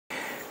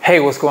Hey,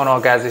 what's going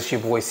on, guys? It's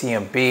your boy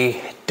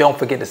CMB. Don't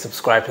forget to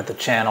subscribe to the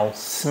channel,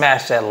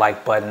 smash that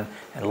like button,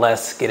 and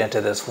let's get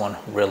into this one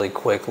really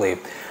quickly.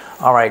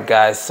 All right,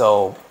 guys,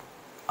 so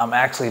I'm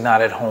actually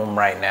not at home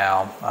right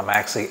now. I'm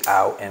actually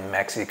out in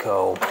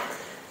Mexico,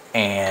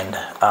 and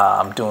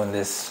I'm doing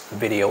this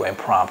video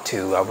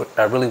impromptu.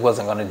 I really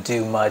wasn't going to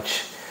do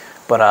much,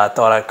 but I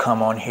thought I'd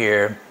come on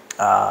here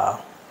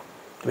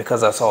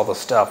because I saw the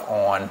stuff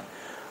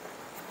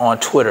on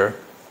Twitter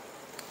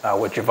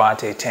with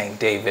Gervonta Tank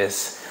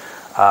Davis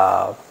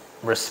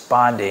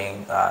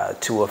responding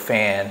to a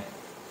fan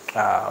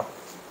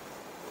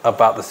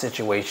about the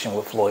situation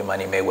with Floyd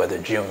Money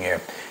Mayweather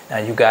Jr. Now,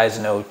 you guys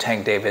know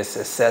Tank Davis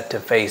is set to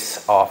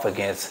face off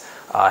against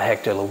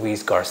Hector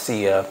Luis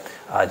Garcia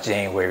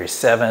January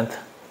 7th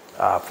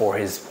for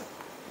his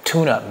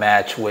tune-up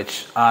match,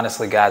 which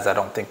honestly, guys, I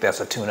don't think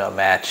that's a tune-up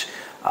match.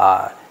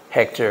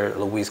 Hector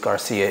Luis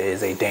Garcia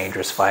is a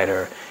dangerous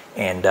fighter,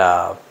 and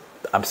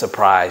I'm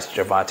surprised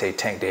Gervonta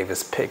Tank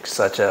Davis picked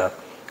such a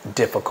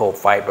difficult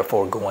fight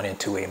before going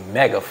into a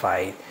mega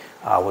fight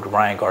with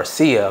Ryan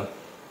Garcia,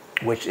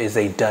 which is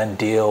a done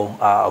deal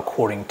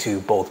according to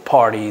both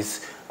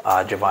parties.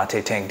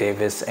 Gervonta Tank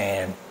Davis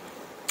and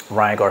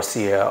Ryan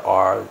Garcia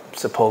are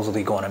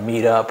supposedly going to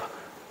meet up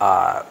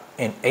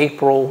in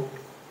April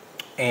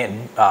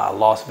in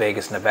Las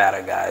Vegas,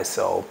 Nevada, guys.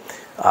 So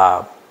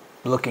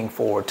looking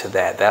forward to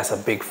that. That's a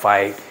big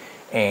fight,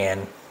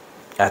 and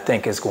I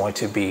think it's going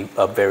to be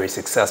a very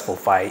successful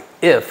fight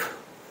if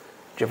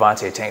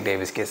Gervonta Tank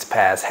Davis gets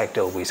past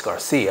Hector Luis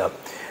Garcia.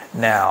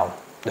 Now,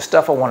 the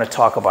stuff I want to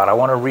talk about, I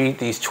want to read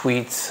these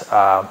tweets.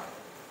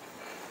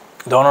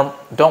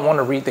 Don't want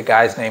to read the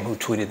guy's name who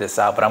tweeted this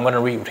out, but I'm going to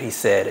read what he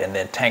said, and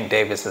then Tank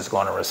Davis is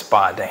going to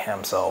respond to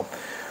him. So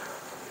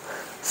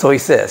he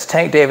says,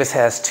 Tank Davis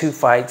has 2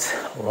 fights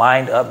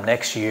lined up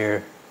next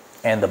year,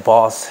 and the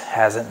boss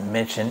hasn't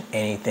mentioned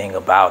anything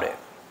about it.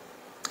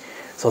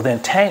 So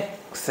then Tank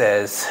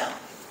says,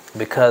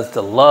 because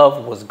the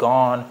love was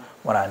gone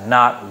when I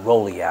knocked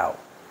Rolly out.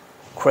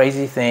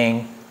 Crazy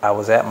thing, I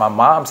was at my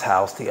mom's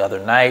house the other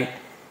night.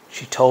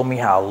 She told me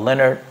how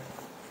Leonard,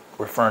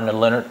 referring to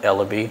Leonard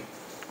Ellaby,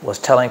 was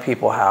telling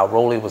people how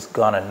Rolly was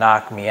gonna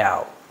knock me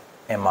out.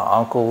 And my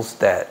uncles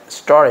that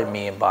started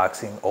me in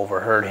boxing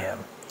overheard him.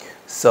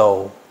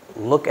 So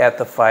look at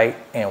the fight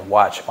and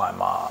watch my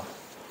mom.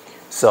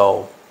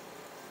 So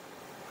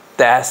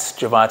that's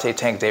Gervonta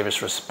Tank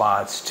Davis'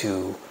 response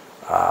to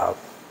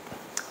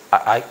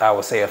I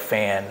would say a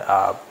fan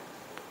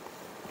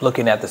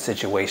looking at the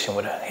situation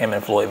with him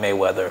and Floyd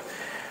Mayweather.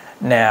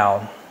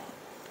 Now,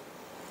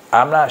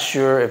 I'm not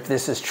sure if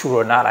this is true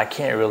or not. I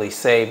can't really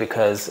say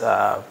because,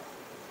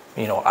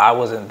 you know, I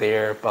wasn't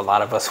there, but a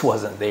lot of us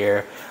wasn't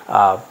there.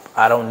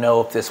 I don't know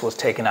if this was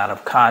taken out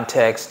of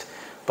context,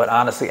 but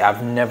honestly,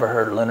 I've never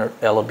heard Leonard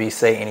Ellaby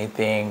say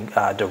anything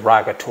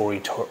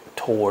derogatory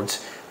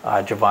towards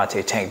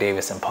Gervonta Tank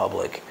Davis in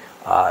public.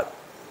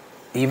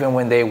 Even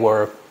when they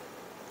were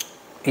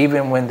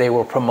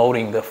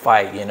promoting the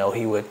fight, you know,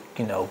 he would,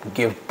 you know,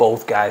 give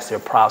both guys their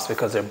props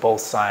because they're both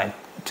signed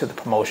to the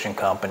promotion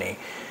company.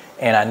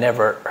 And I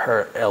never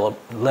heard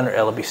Leonard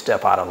Ellaby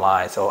step out of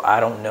line. So I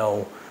don't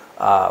know,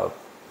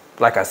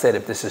 like I said,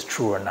 if this is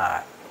true or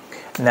not.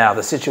 Now,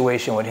 the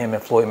situation with him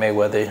and Floyd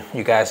Mayweather,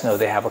 you guys know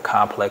they have a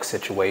complex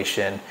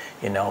situation.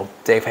 You know,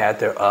 they've had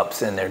their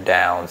ups and their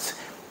downs.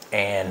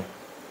 And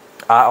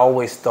I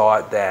always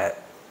thought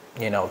that,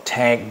 you know,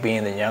 Tank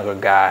being the younger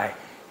guy,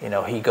 you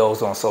know, he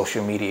goes on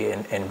social media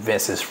and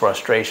vents his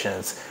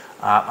frustrations.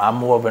 I'm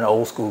more of an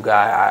old school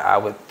guy. I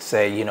would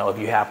say, you know, if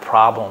you have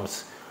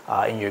problems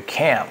in your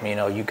camp, you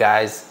know, you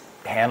guys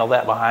handle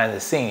that behind the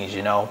scenes,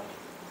 you know,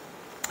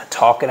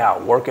 talk it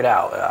out, work it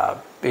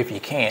out if you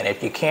can.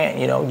 If you can't,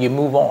 you know, you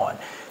move on.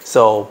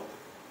 So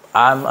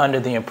I'm under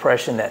the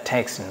impression that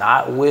Tank's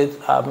not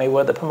with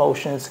Mayweather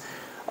Promotions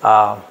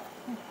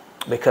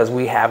because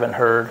we haven't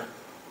heard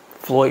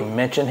Floyd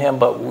mention him,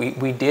 but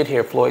we did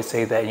hear Floyd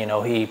say that, you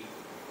know, he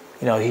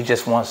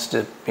just wants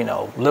to, you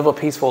know, live a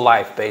peaceful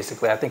life,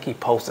 basically. I think he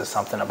posted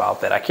something about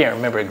that. I can't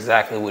remember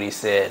exactly what he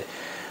said.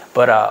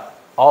 But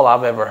all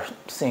I've ever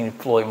seen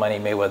Floyd Money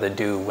Mayweather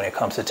do when it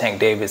comes to Tank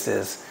Davis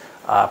is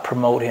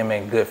promote him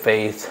in good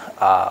faith,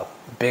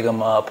 big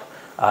him up,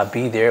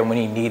 be there when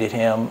he needed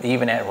him,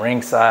 even at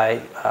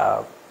ringside.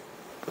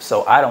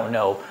 So I don't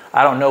know.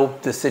 I don't know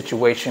the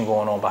situation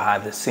going on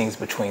behind the scenes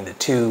between the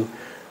two,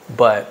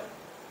 but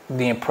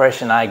the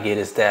impression I get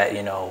is that,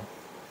 you know,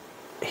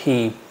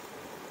 he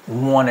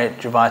wanted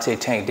Gervonta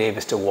Tank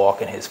Davis to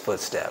walk in his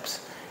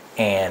footsteps,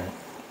 and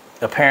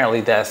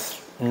apparently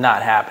that's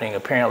not happening.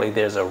 Apparently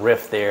there's a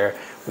rift there.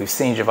 We've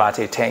seen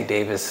Gervonta Tank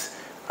Davis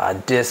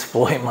diss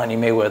Floyd Money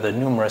Mayweather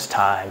numerous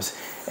times,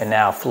 and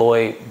now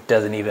Floyd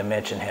doesn't even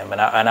mention him.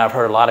 And I've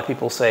heard a lot of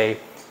people say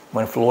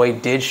when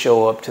Floyd did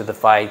show up to the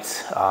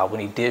fights, when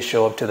he did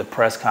show up to the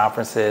press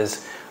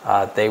conferences,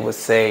 they would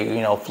say,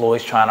 you know,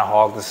 Floyd's trying to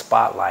hog the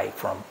spotlight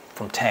from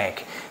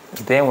Tank.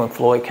 Then when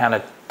Floyd kind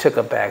of took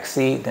a back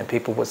seat, then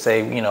people would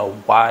say, you know,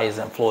 why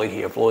isn't Floyd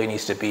here? Floyd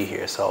needs to be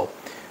here. So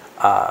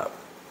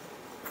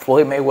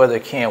Floyd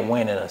Mayweather can't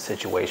win in a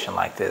situation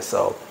like this.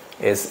 So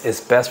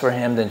it's best for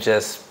him to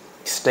just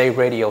stay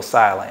radio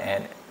silent.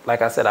 And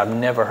like I said, I've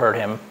never heard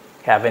him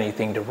have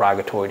anything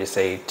derogatory to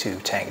say to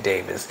Tank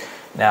Davis.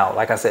 Now,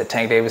 like I said,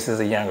 Tank Davis is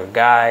a younger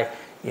guy.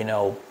 You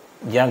know,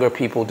 younger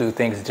people do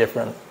things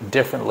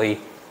differently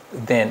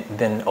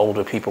than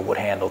older people would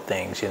handle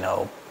things. You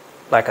know,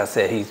 like I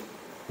said, he's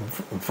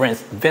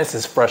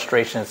Vince's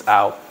frustrations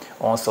out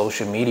on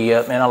social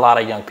media, and a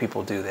lot of young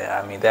people do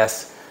that. I mean,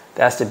 that's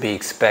to be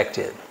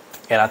expected.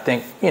 And I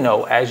think, you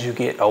know, as you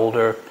get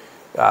older,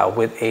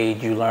 with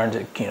age, you learn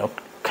to, you know,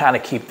 kind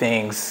of keep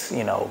things,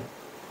 you know,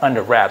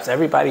 under wraps.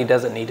 Everybody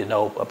doesn't need to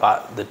know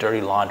about the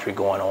dirty laundry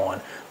going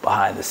on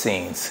behind the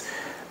scenes.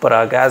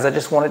 But guys, I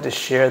just wanted to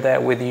share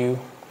that with you,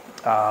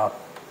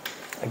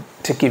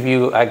 to give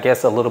you, I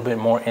guess, a little bit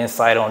more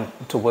insight on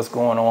to what's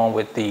going on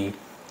with the,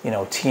 you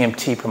know,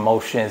 TMT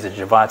promotions and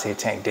Gervonta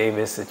Tank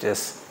Davis. It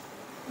just,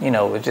 you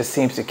know, it just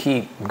seems to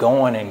keep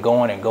going and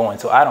going and going.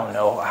 So I don't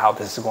know how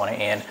this is going to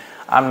end.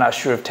 I'm not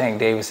sure if Tank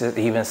Davis is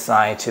even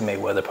signed to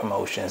Mayweather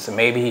Promotions. So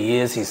maybe he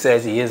is. He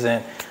says he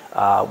isn't.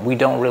 We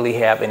don't really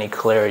have any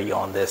clarity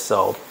on this.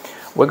 So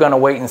we're going to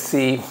wait and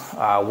see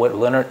what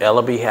Leonard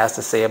Ellaby has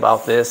to say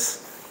about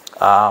this.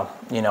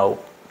 You know,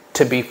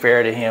 to be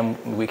fair to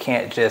him, we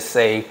can't just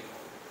say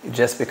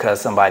just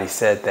because somebody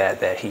said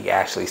that he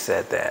actually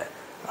said that.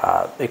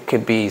 It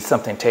could be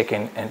something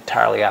taken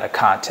entirely out of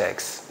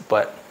context,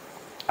 but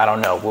I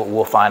don't know.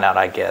 We'll find out,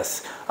 I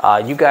guess.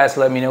 You guys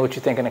let me know what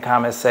you think in the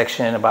comments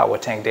section about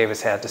what Tank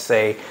Davis had to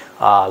say.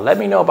 Let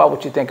me know about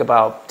what you think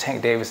about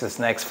Tank Davis's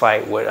next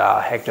fight with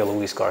Hector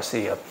Luis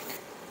Garcia.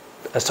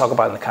 Let's talk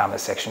about it in the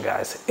comments section,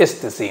 guys. It's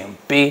the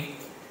ZMB.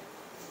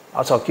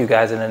 I'll talk to you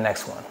guys in the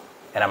next one,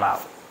 and I'm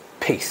out.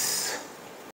 Peace.